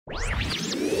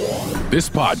This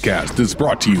podcast is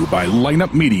brought to you by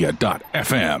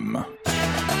lineupmedia.fm.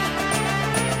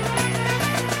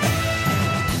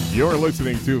 You're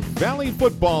listening to Valley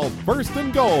Football First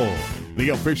and Goal,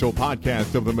 the official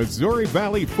podcast of the Missouri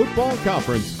Valley Football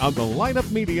Conference on the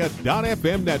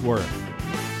lineupmedia.fm network.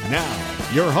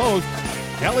 Now, your host,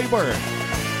 Kelly Burke.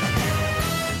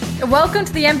 Welcome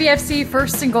to the MVFC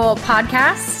First and Goal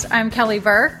podcast. I'm Kelly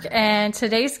Burke, and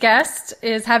today's guest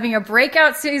is having a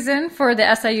breakout season for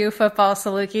the SIU football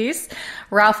Salukis.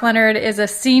 Ralph Leonard is a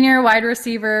senior wide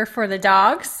receiver for the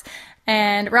Dogs.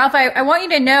 And Ralph, I want you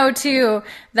to know, too,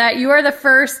 that you are the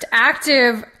first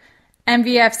active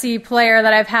MVFC player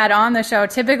that I've had on the show.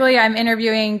 Typically, I'm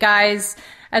interviewing guys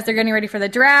as they're getting ready for the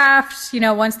draft,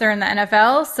 once they're in the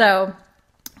NFL. So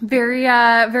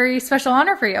very special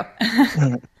honor for you.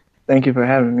 Thank you for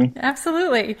having me.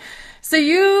 Absolutely. So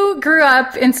you grew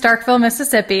up in Starkville,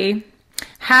 Mississippi.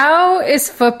 How is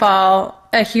football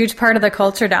a huge part of the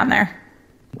culture down there?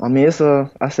 I mean, I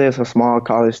say it's a small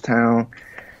college town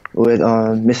with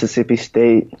Mississippi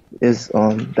State is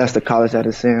that's the college that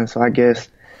it's in. So I guess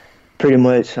pretty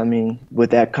much,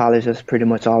 with that college, that's pretty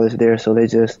much all is there. So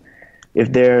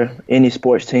if there any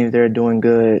sports teams they're doing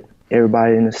good,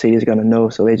 everybody in the city is going to know.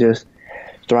 So they just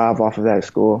thrive off of that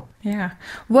school. Yeah.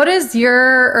 What is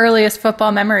your earliest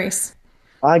football memories?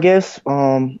 I guess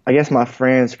my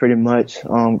friends pretty much.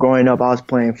 Growing up, I was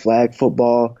playing flag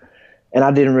football, and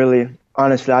I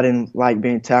didn't like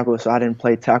being tackled, so I didn't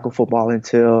play tackle football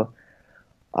until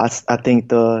I think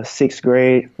the 6th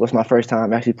grade was my first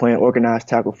time actually playing organized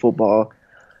tackle football.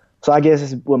 So I guess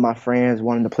it's with my friends,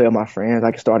 wanting to play with my friends,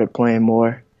 I started playing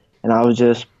more. And I was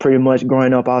just pretty much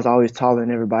growing up, I was always taller than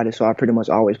everybody, so I pretty much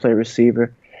always played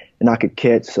receiver, and I could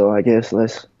catch. So I guess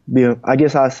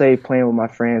I'd say playing with my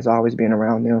friends, always being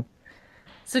around them.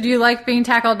 So do you like being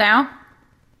tackled now?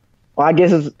 Well, I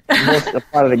guess it's most a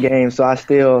part of the game, so I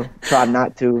still try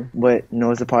not to, but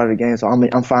it's a part of the game, so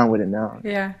I'm fine with it now.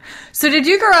 Yeah. So did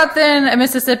you grow up then a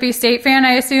Mississippi State fan,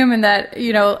 I assume, and that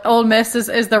Ole Miss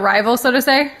is the rival, so to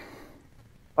say?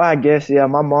 Well, I guess, yeah.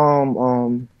 My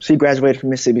mom, she graduated from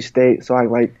Mississippi State, so I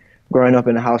like growing up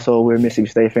in a household with Mississippi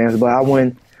State fans, but I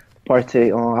wouldn't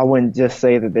just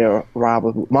say that they're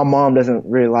rivals. My mom doesn't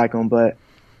really like them, but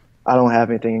I don't have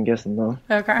anything against them, though.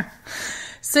 Okay.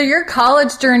 So your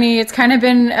college journey, it's kind of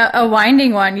been a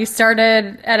winding one. You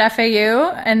started at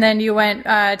FAU, and then you went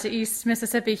to East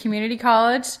Mississippi Community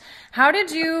College. How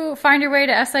did you find your way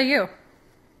to SIU?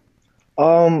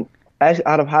 Actually,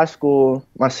 out of high school,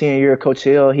 my senior year, Coach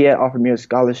Hill, he had offered me a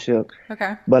scholarship.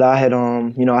 Okay. But I had,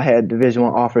 I had Division I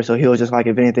offer, so he was just like,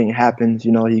 if anything happens,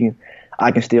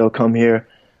 I can still come here.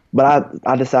 But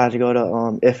I decided to go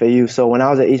to FAU. So when I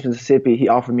was at East Mississippi, he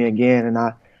offered me again, and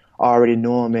I already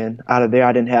knew him. And out of there,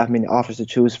 I didn't have many offers to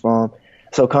choose from.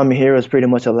 So coming here was pretty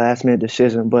much a last-minute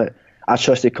decision. But I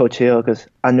trusted Coach Hill because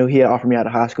I knew he had offered me out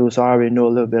of high school, so I already knew a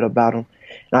little bit about him.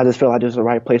 And I just felt like this was the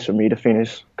right place for me to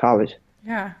finish college.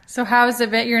 Yeah. So how has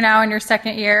it been? You're now in your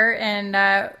second year, and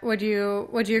would you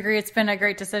agree it's been a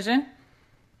great decision?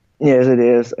 Yes, it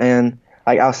is. And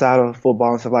like outside of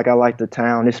football and stuff, like I like the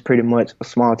town. It's pretty much a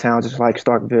small town, just like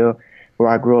Starkville, where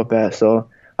I grew up at. So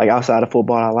like outside of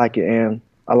football, I like it, and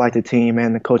I like the team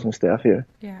and the coaching staff here.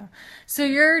 Yeah. So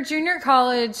your junior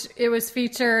college, it was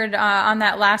featured on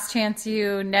that Last Chance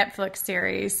U Netflix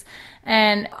series.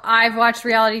 And I've watched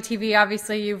reality TV.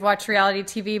 Obviously, you've watched reality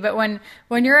TV. But when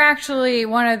you're actually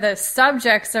one of the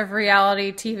subjects of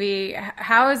reality TV,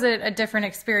 how is it a different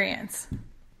experience?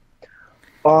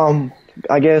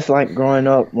 I guess like growing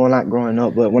up, well, not growing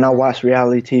up, but when I watched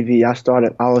reality TV,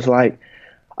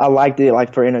 I liked it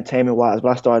like for entertainment wise, but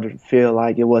I started to feel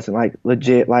like it wasn't like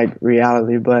legit like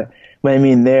reality. But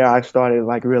there, I started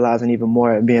like realizing even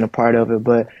more and being a part of it.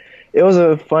 But it was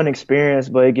a fun experience,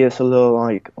 but it gets a little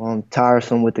like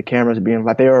tiresome with the cameras being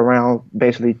like they were around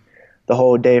basically the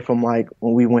whole day from like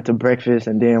when we went to breakfast,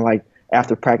 and then like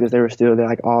after practice they were still there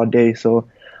like all day. So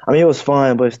it was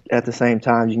fun, but at the same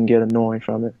time you can get annoying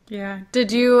from it. Yeah.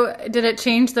 Did it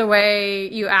change the way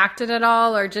you acted at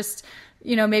all, or just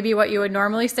maybe what you would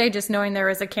normally say, just knowing there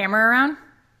was a camera around?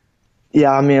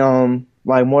 Yeah,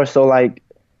 like more so like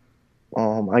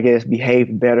I guess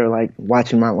behave better, like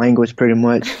watching my language pretty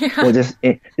much, or just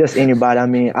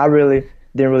anybody. I really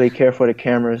didn't really care for the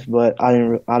cameras, but I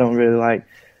don't really like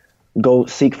go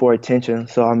seek for attention.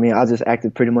 So I just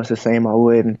acted pretty much the same I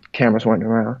would, and cameras weren't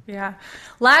around. Yeah.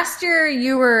 Last year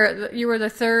you were the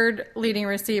third leading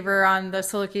receiver on the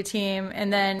Saluki team,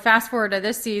 and then fast forward to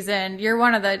this season, you're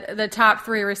one of the top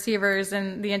 3 receivers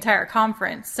in the entire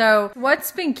conference. So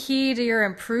what's been key to your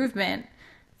improvement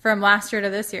from last year to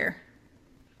this year?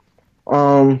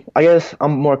 I guess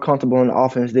I'm more comfortable in the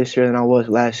offense this year than I was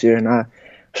last year, and I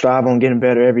strive on getting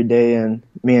better every day. And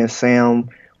me and Sam,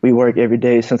 we work every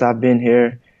day since I've been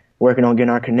here, working on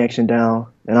getting our connection down.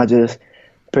 And I just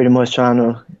pretty much trying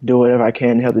to do whatever I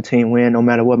can to help the team win, no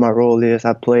matter what my role is.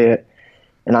 I play it,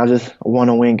 and I just want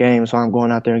to win games, so I'm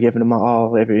going out there and giving it my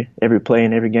all every play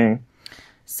and every game.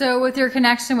 So with your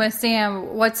connection with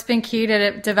Sam, what's been key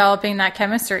to developing that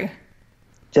chemistry?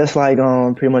 Just like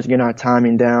pretty much getting our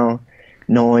timing down,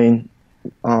 knowing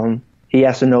he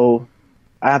has to know,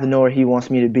 I have to know where he wants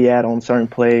me to be at on certain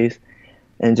plays,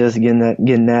 and just getting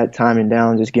that timing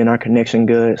down, just getting our connection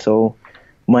good. So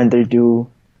Monday through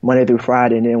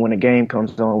Friday, and then when the game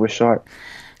comes on, we're sharp.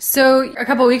 So a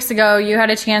couple weeks ago, you had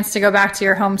a chance to go back to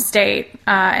your home state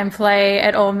and play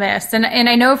at Ole Miss. And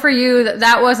I know for you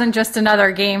that wasn't just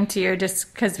another game to you,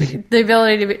 just because the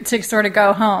ability to sort of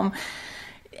go home.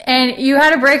 And you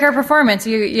had a breakout performance.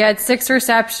 You had 6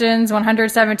 receptions,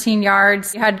 117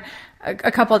 yards. You had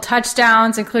a couple of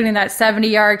touchdowns, including that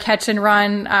 70-yard catch and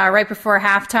run right before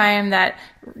halftime that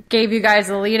gave you guys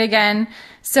the lead again.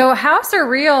 So how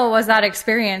surreal was that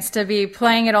experience to be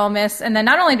playing at Ole Miss, and then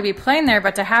not only to be playing there,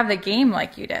 but to have the game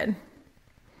like you did?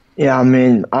 Yeah, I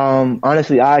mean,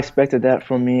 honestly, I expected that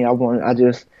from me. I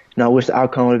wish the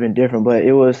outcome would have been different, but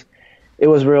it was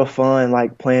real fun,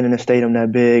 like playing in a stadium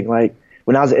that big. Like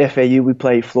when I was at FAU, we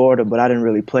played Florida, but I didn't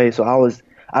really play. So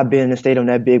I've been in a stadium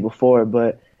that big before,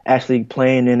 but actually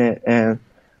playing in it and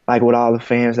like with all the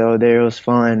fans that were there, it was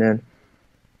fun. And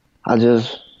I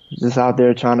just out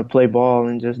there trying to play ball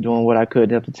and just doing what I could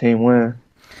to help the team win.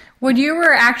 When you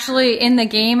were actually in the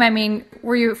game, I mean,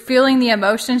 were you feeling the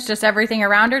emotions, just everything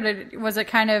around it? Or was it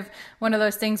kind of one of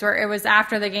those things where it was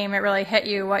after the game it really hit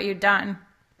you what you'd done?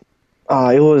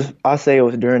 I'd say it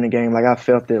was during the game. Like I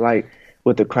felt it like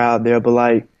with the crowd there, but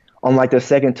like on like the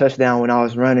second touchdown when I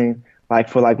was running, like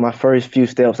for like my first few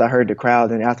steps, I heard the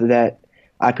crowd, and after that,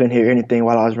 I couldn't hear anything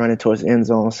while I was running towards the end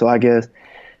zone. So I guess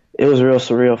it was real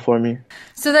surreal for me.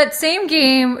 So that same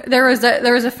game, there was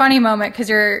a funny moment because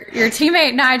your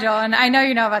teammate Nigel, and I know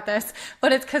you know about this,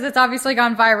 but it's because it's obviously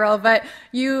gone viral. But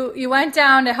you went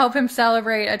down to help him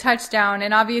celebrate a touchdown,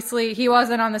 and obviously he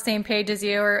wasn't on the same page as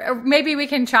you, or maybe we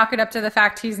can chalk it up to the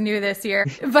fact he's new this year.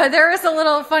 But there was a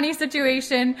little funny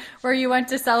situation where you went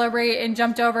to celebrate and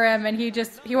jumped over him, and he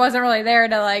wasn't really there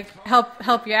to like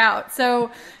help you out.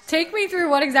 So take me through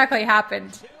what exactly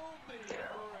happened.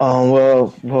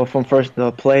 Well, from first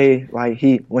the play, like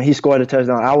when he scored the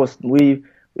touchdown,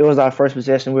 it was our first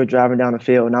possession. We were driving down the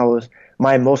field, and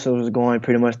my emotions was going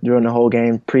pretty much during the whole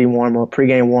game, pre-game warm up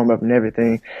and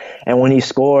everything. And when he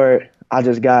scored, I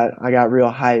got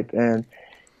real hype, and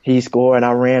he scored, and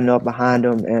I ran up behind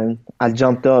him, and I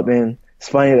jumped up, and it's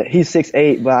funny that he's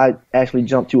 6'8", but I actually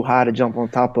jumped too high to jump on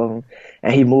top of him,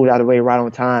 and he moved out of the way right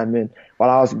on time. And while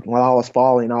I was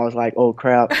falling, I was like, oh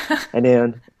crap, and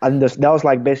then that was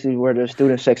like basically where the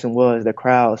student section was, the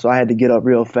crowd. So I had to get up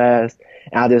real fast,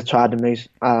 and I just tried to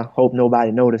I hope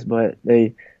nobody noticed, but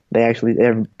they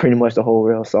pretty much the whole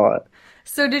world saw it.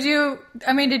 So did you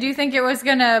think it was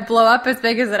gonna blow up as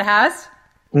big as it has?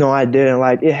 No, I didn't.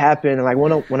 Like it happened. Like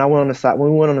when we went on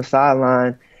the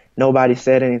sideline, nobody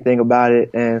said anything about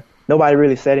it, and nobody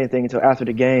really said anything until after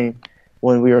the game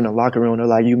when we were in the locker room. They're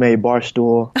like, "You made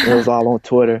Barstool." It was all on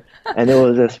Twitter, and it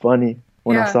was just funny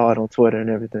when I saw it on Twitter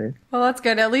and everything. Well, that's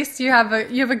good. At least you have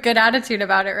a good attitude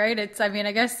about it, right?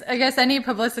 I guess any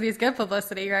publicity is good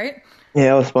publicity, right?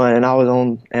 Yeah, it was fun, and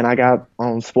I got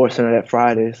on SportsCenter that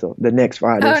Friday, so the next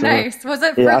Friday. Oh, so nice. Was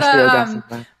it for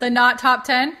the not top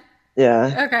 10?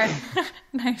 Yeah. Okay.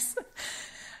 Nice.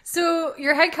 So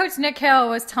your head coach Nick Hale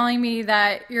was telling me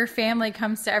that your family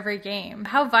comes to every game.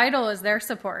 How vital is their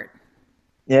support?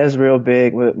 Yeah, it's real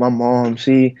big with my mom.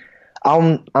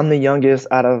 I'm the youngest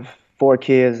out of 4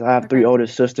 kids. I have 3 older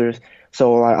sisters,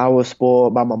 so like, I was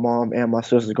spoiled by my mom and my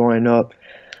sisters growing up.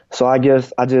 So I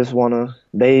guess I just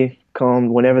they come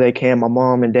whenever they can. My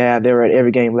mom and dad, they were at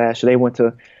every game last year. They went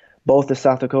to both the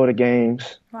South Dakota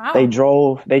games. Wow. They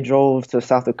drove to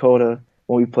South Dakota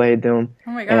when we played them.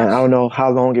 Oh my gosh. And I don't know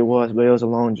how long it was, but it was a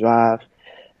long drive.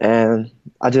 And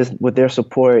with their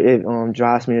support, it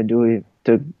drives me to do it,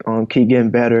 to keep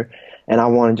getting better. And I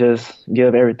want to just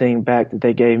give everything back that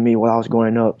they gave me while I was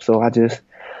growing up. So I just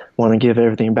want to give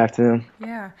everything back to them.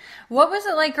 Yeah. What was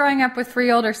it like growing up with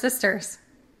 3 older sisters?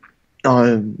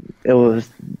 It was,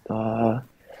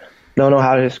 don't know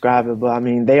how to describe it, but I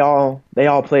mean, they all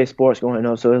played sports growing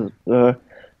up. So it was,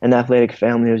 an athletic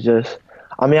family. It was just,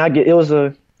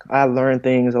 I learned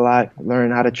things a lot,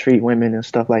 learned how to treat women and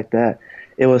stuff like that.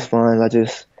 It was fun.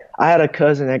 I had a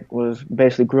cousin that was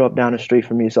basically grew up down the street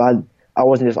from me. So I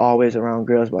wasn't just always around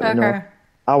girls, but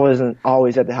I I wasn't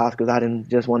always at the house because I didn't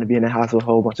just want to be in the house with a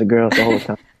whole bunch of girls the whole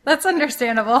time. That's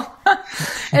understandable.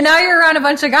 And now you're around a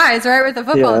bunch of guys, right, with the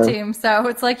football team. So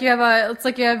it's like you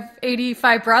have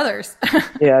 85 brothers.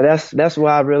 Yeah, that's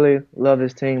why I really love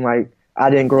this team. Like, I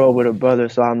didn't grow up with a brother,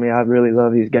 so I mean, I really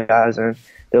love these guys, and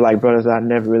they're like brothers I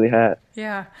never really had.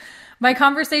 Yeah. My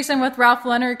conversation with Ralph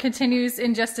Leonard continues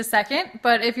in just a second,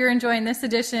 but if you're enjoying this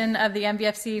edition of the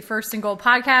MVFC First and Goal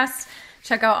podcast,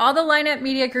 check out all the Lineup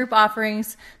Media Group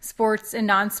offerings, sports and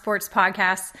non-sports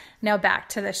podcasts. Now back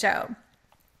to the show.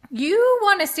 You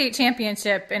won a state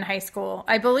championship in high school.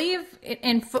 I believe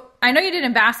I know you did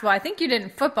in basketball. I think you did in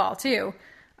football too.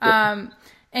 Yeah.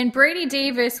 And Brady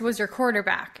Davis was your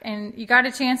quarterback, and you got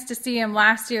a chance to see him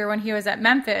last year when he was at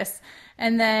Memphis.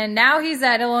 And then now he's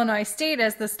at Illinois State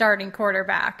as the starting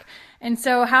quarterback. And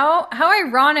so how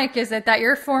ironic is it that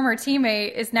your former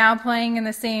teammate is now playing in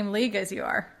the same league as you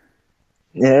are?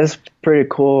 Yeah, it's pretty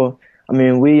cool. I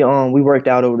mean, we worked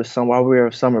out over the summer. While we were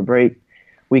on summer break,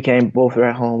 we came both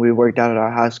at home. We worked out at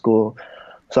our high school.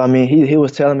 So, I mean, he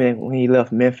was telling me when he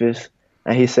left Memphis,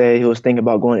 and he said he was thinking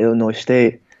about going to Illinois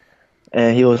State.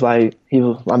 And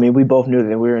we both knew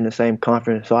that we were in the same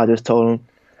conference. So I just told him,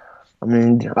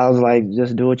 I was like,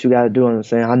 just do what you got to do. I'm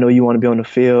saying, I know you want to be on the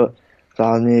field. So,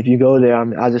 I mean, if you go there,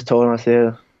 I just told him, I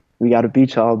said, we got to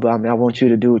beat y'all, but I want you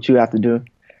to do what you have to do.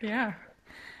 Yeah.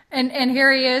 And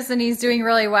here he is, and he's doing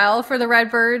really well for the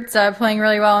Redbirds, playing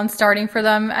really well and starting for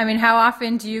them. I mean, how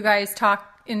often do you guys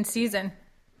talk in season?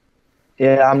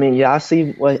 Yeah, I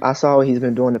saw what he's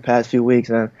been doing the past few weeks,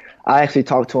 and I actually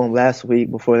talked to him last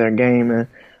week before their game, and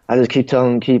I just keep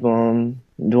telling him keep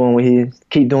doing what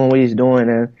he's doing,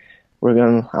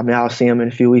 and I'll see him in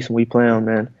a few weeks when we play him,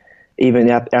 and even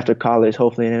after college,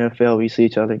 hopefully in the NFL, we see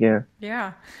each other again.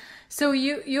 Yeah. So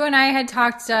you and I had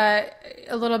talked a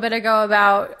little bit ago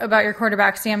about your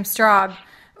quarterback, Sam Straub.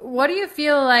 What do you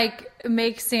feel like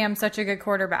makes Sam such a good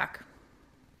quarterback?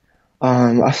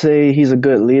 I say he's a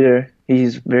good leader.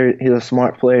 He's a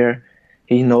smart player.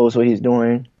 He knows what he's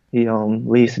doing. He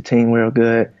leads the team real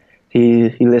good. He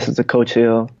listens to Coach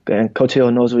Hill, and Coach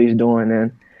Hill knows what he's doing.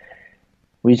 And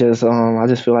I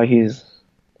just feel like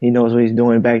he knows what he's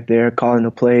doing back there, calling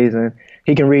the plays, and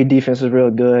he can read defenses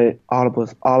real good,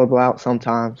 audible out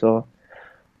sometimes. So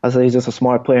I say he's just a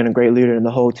smart player and a great leader, and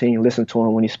the whole team listen to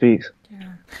him when he speaks.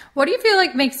 Yeah. What do you feel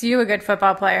like makes you a good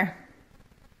football player?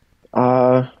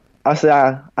 I say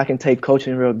I can take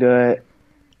coaching real good.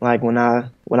 Like when I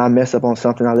mess up on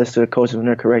something, I listen to the coaches when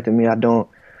they're correcting me. I don't.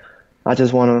 I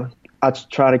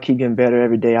try to keep getting better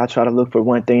every day. I try to look for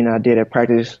one thing that I did at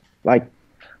practice. Like,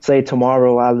 say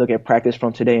tomorrow, I look at practice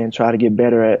from today and try to get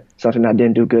better at something I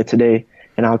didn't do good today,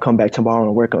 and I'll come back tomorrow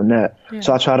and work on that. Yeah.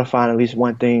 So I try to find at least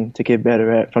one thing to get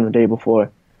better at from the day before.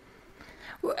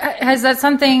 Has that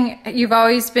something you've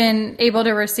always been able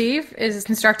to receive, is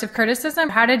constructive criticism?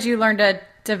 How did you learn to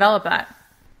develop that?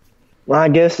 Well, I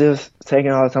guess it's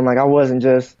taking all the time. Like, I wasn't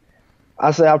just – I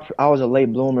was a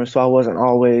late bloomer, so I wasn't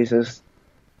always just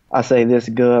 – I say this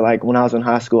good. Like when I was in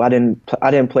high school, I didn't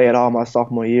play at all my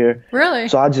sophomore year. Really?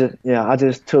 So I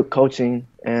just took coaching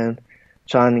and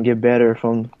trying to get better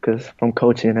from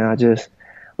coaching, and I just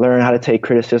learned how to take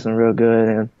criticism real good.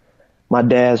 And my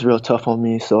dad's real tough on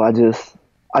me, so I just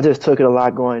took it a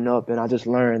lot growing up, and I just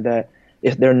learned that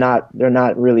if they're not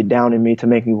really downing me to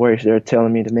make me worse, they're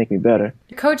telling me to make me better.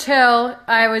 Coach Hill,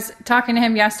 I was talking to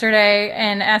him yesterday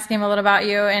and asking him a little about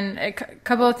you, and a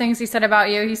couple of things he said about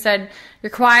you. He said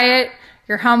you're quiet,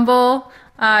 you're humble,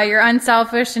 you're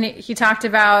unselfish, and he talked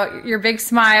about your big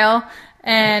smile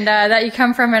and that you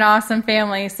come from an awesome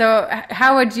family. So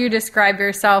how would you describe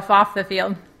yourself off the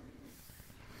field?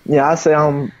 Yeah, I say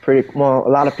I'm pretty well. A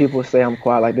lot of people say I'm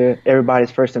quiet. Like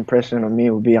everybody's first impression of me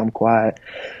would be I'm quiet.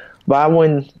 But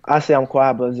I say I'm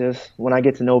quiet, but just when I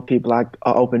get to know people, I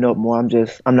open up more.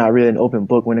 I'm not really an open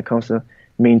book when it comes to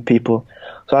meeting people.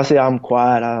 So I say I'm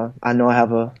quiet. I know I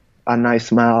have a nice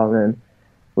smile and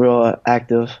real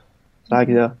active.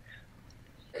 Yeah.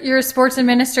 You're a sports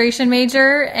administration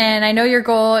major, and I know your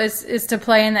goal is to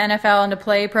play in the NFL and to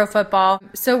play pro football.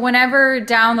 So whenever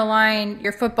down the line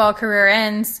your football career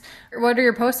ends, what are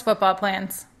your post-football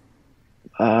plans?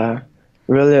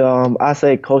 Really, I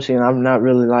say coaching. I'm not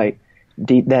really like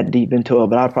that deep into it,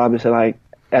 but I'd probably say like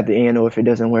at the end, or if it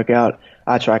doesn't work out,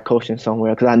 I try coaching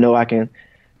somewhere because I know I can.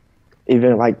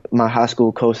 Even like my high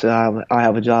school coach said, I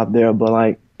have a job there, but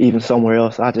like even somewhere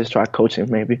else, I just try coaching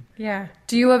maybe. Yeah.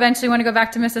 Do you eventually want to go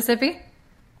back to Mississippi?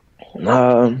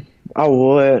 I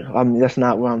would. I mean, that's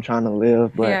not where I'm trying to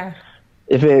live, but yeah.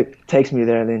 If it takes me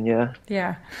there, then yeah.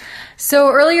 Yeah.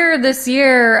 So earlier this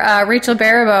year, Rachel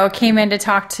Baribeau came in to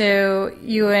talk to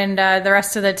you and the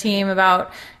rest of the team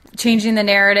about changing the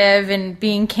narrative and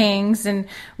being kings. And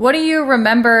what do you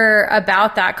remember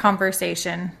about that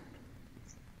conversation?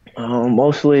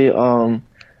 Mostly,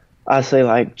 I say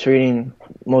like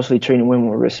mostly treating women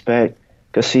with respect,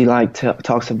 because she like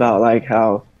talks about like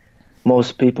how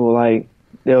most people, like,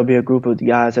 there'll be a group of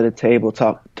guys at a table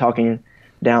talking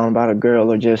down about a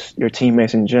girl or just your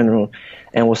teammates in general,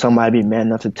 and will somebody be man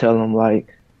enough to tell them like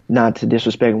not to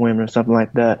disrespect women or something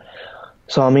like that.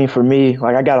 So I mean, for me,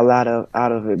 like, I got a lot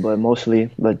out of it, but mostly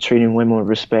treating women with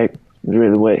respect is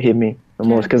really what hit me the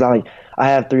most, because I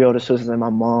have 3 older sisters and my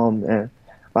mom, and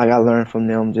like I learned from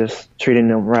them just treating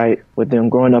them right. With them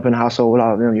growing up in a household with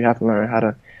all of them, you have to learn how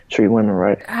to treat women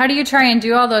right. How do you try and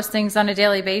do all those things on a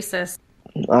daily basis?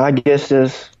 I guess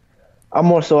I'm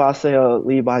more so, I say, a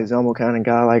lead by example kind of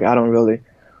guy. Like, I don't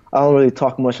really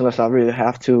talk much unless I really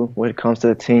have to when it comes to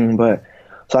the team. But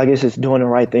so I guess it's doing the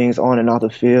right things on and off the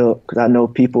field, because I know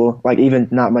people, like, even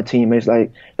not my teammates,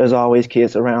 like, there's always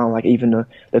kids around, like even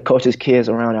the coaches' kids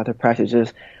around after practice,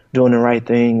 just doing the right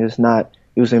thing, is not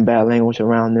using bad language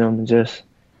around them, and just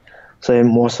saying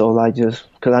more so like, just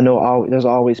because I know there's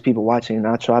always people watching, and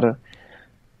I try to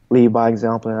lead by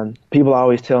example. And people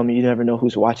always tell me you never know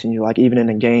who's watching you. Like, even in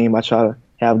the game, I try to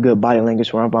have good body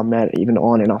language wherever I'm at, even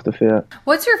on and off the field.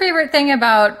 What's your favorite thing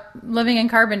about living in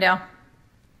Carbondale?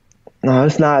 No,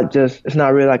 it's not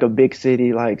really like a big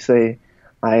city, like, say,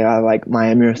 I like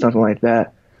Miami or something like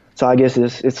that. So I guess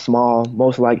it's small.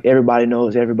 Most, like, everybody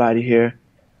knows everybody here.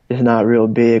 It's not real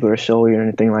big or showy or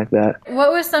anything like that.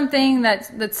 What was something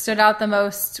that stood out the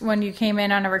most when you came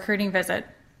in on a recruiting visit?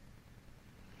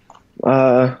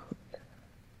 I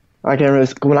can't really.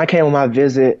 When I came on my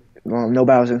visit,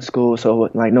 nobody was in school, so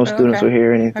like no students were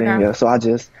here or anything. Okay. Yeah,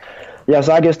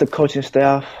 so I guess the coaching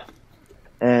staff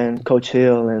and Coach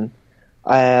Hill, and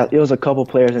it was a couple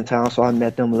players in town, so I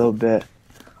met them a little bit.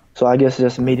 So I guess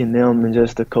just meeting them and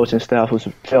just the coaching staff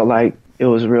felt like it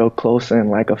was real close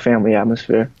and like a family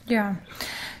atmosphere. Yeah.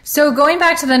 So going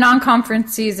back to the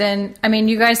non-conference season, I mean,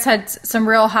 you guys had some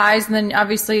real highs, and then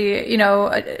obviously,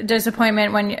 a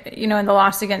disappointment when, in the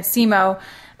loss against SEMO.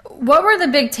 What were the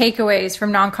big takeaways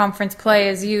from non-conference play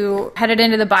as you headed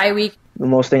into the bye week? The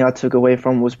most thing I took away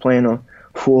from was playing a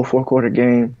full 4-quarter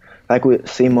game. Like with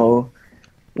SEMO,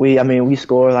 we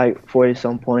scored like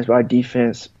 40-some points, but our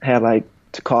defense had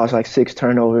to cause 6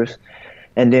 turnovers.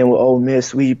 And then with Ole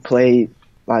Miss, we played,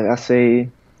 like I say,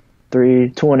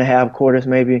 2.5 quarters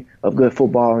maybe of good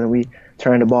football, and we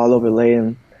turned the ball over late,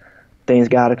 and things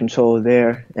got out of control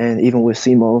there. And even with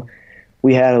SEMO,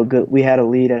 we had a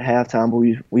lead at halftime,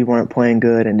 but we weren't playing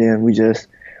good, and then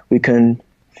we couldn't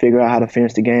figure out how to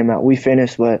finish the game out. We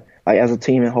finished, but as a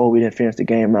team in whole, we didn't finish the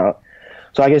game out.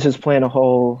 So I guess just playing a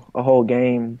whole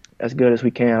game as good as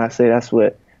we can. I say that's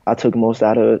what I took most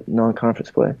out of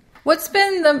non-conference play. What's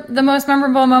been the most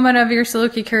memorable moment of your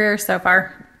Saluki career so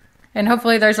far? And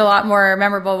hopefully there's a lot more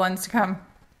memorable ones to come.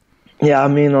 Yeah,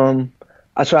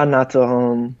 I try not to,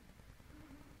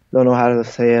 don't know how to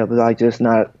say it, but just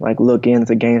not look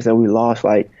into games that we lost.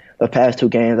 Like the past 2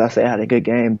 games, I say I had a good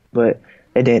game, but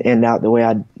it didn't end out the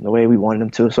way we wanted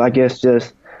them to. So I guess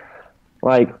just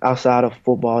outside of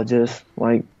football, just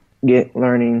getting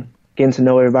to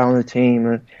know everybody on the team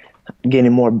and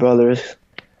getting more brothers.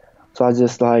 So I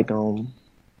just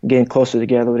getting closer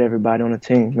together with everybody on the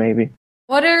team, maybe.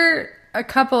 What are a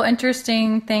couple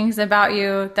interesting things about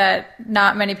you that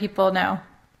not many people know?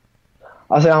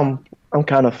 I say I'm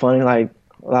kind of funny. A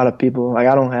lot of people, I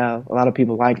don't have a lot of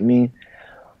people like me.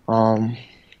 I'm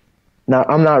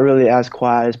not really as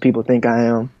quiet as people think I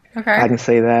am. Okay. I can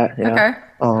say that. Yeah.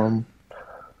 Okay.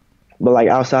 But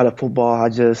outside of football, I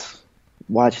just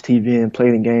watch TV and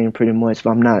play the game pretty much.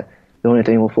 But I'm not doing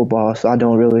anything with football, so I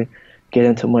don't really get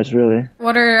into much really.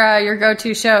 What are your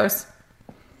go-to shows?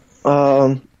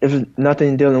 If it's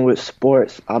nothing dealing with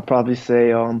sports, I'd probably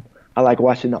say I like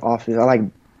watching The Office. I like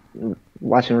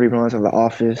watching reruns of The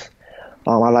Office.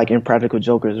 I like Impractical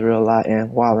Jokers a lot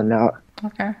and Wild 'N Out.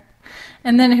 Okay.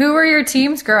 And then who were your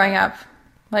teams growing up?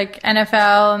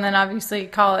 NFL and then obviously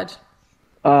college.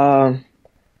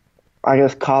 I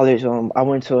guess college. I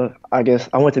went to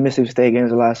Mississippi State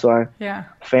games a lot, so I'm a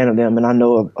fan of them, and I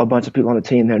know a bunch of people on the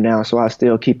team there now, so I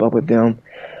still keep up with them.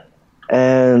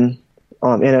 And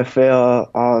NFL,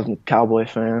 I was a Cowboy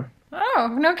fan.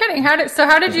 Oh, no kidding! How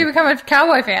did you become a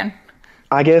Cowboy fan?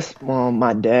 I guess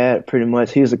my dad pretty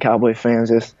much, he was a Cowboy fan,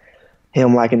 just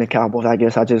him liking the Cowboys. I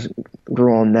guess I just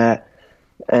grew on that.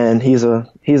 And he's in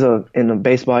the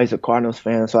baseball, he's a Cardinals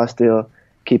fan, so I still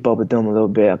keep up with them a little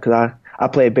bit because I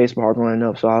played baseball growing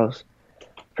up, so I was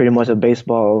pretty much a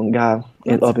baseball guy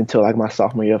up until my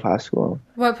sophomore year of high school.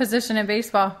 What position in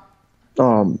baseball?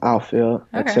 Outfield,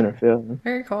 like center field.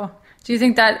 Very cool. Do you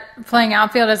think that playing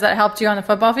outfield, has that helped you on the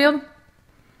football field?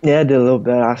 Yeah, it did a little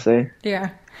bit, I say. Yeah.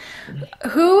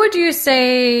 Who would you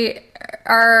say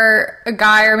are a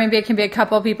guy, or maybe it can be a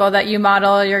couple of people, that you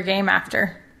model your game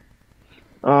after?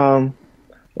 Well,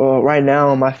 right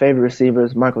now, my favorite receiver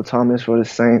is Michael Thomas for the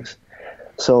Saints.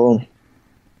 So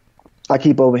I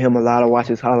keep over him a lot. I watch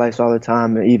his highlights all the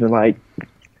time, and even like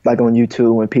on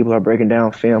YouTube when people are breaking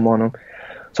down film on him.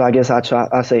 So I guess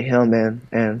I say him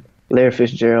and Larry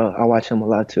Fitzgerald. I watch him a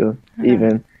lot too,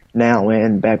 even now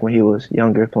and back when he was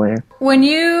younger playing. When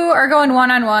you are going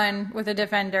one-on-one with a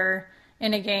defender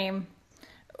in a game,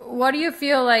 what do you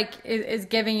feel like is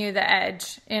giving you the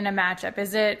edge in a matchup?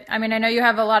 Is it, I mean, I know you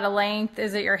have a lot of length.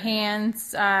 Is it your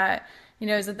hands?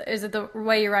 Is it the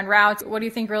way you run routes? What do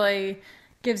you think really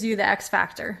gives you the X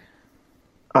factor?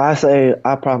 I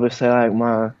probably say like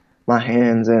my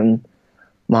hands and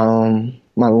my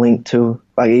length too.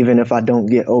 Like even if I don't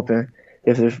get open,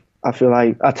 I feel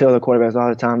like I tell the quarterbacks all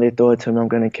the time, they throw it to me, I'm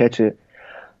going to catch it.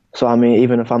 So I mean,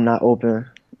 even if I'm not open,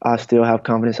 I still have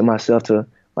confidence in myself to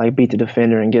like beat the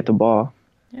defender and get the ball.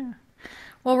 Yeah.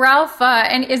 Well, Ralph,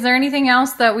 and is there anything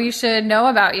else that we should know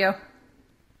about you?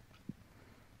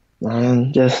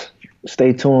 Just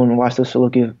stay tuned and watch the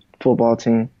Saluki football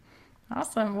team.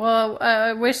 Awesome. Well,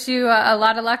 I wish you a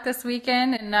lot of luck this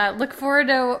weekend, and look forward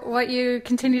to what you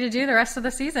continue to do the rest of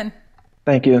the season.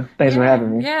 Thank you. Thanks for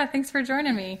having me. Yeah, thanks for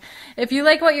joining me. If you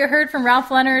like what you heard from Ralph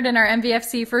Leonard in our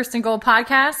MVFC First and Goal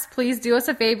podcast, please do us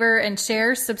a favor and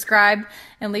share, subscribe,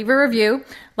 and leave a review.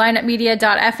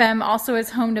 LineUpMedia.fm also is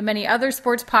home to many other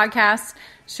sports podcasts,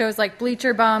 shows like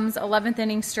Bleacher Bums, 11th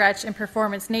Inning Stretch, and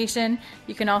Performance Nation.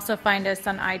 You can also find us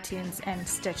on iTunes and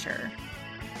Stitcher.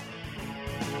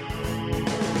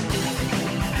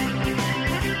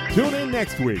 Tune in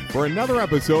next week for another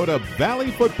episode of Valley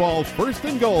Football's First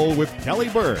and Goal with Kelly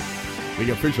Burke, the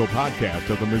official podcast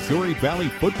of the Missouri Valley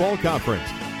Football Conference,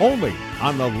 only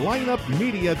on the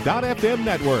LineUpMedia.fm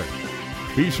network.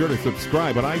 Be sure to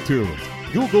subscribe on iTunes,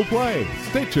 Google Play,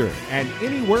 Stitcher, and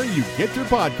anywhere you get your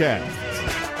podcasts.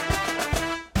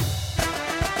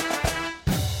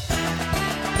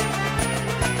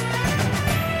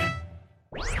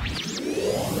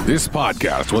 This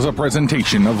podcast was a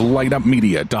presentation of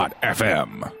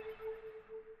LightUpMedia.fm.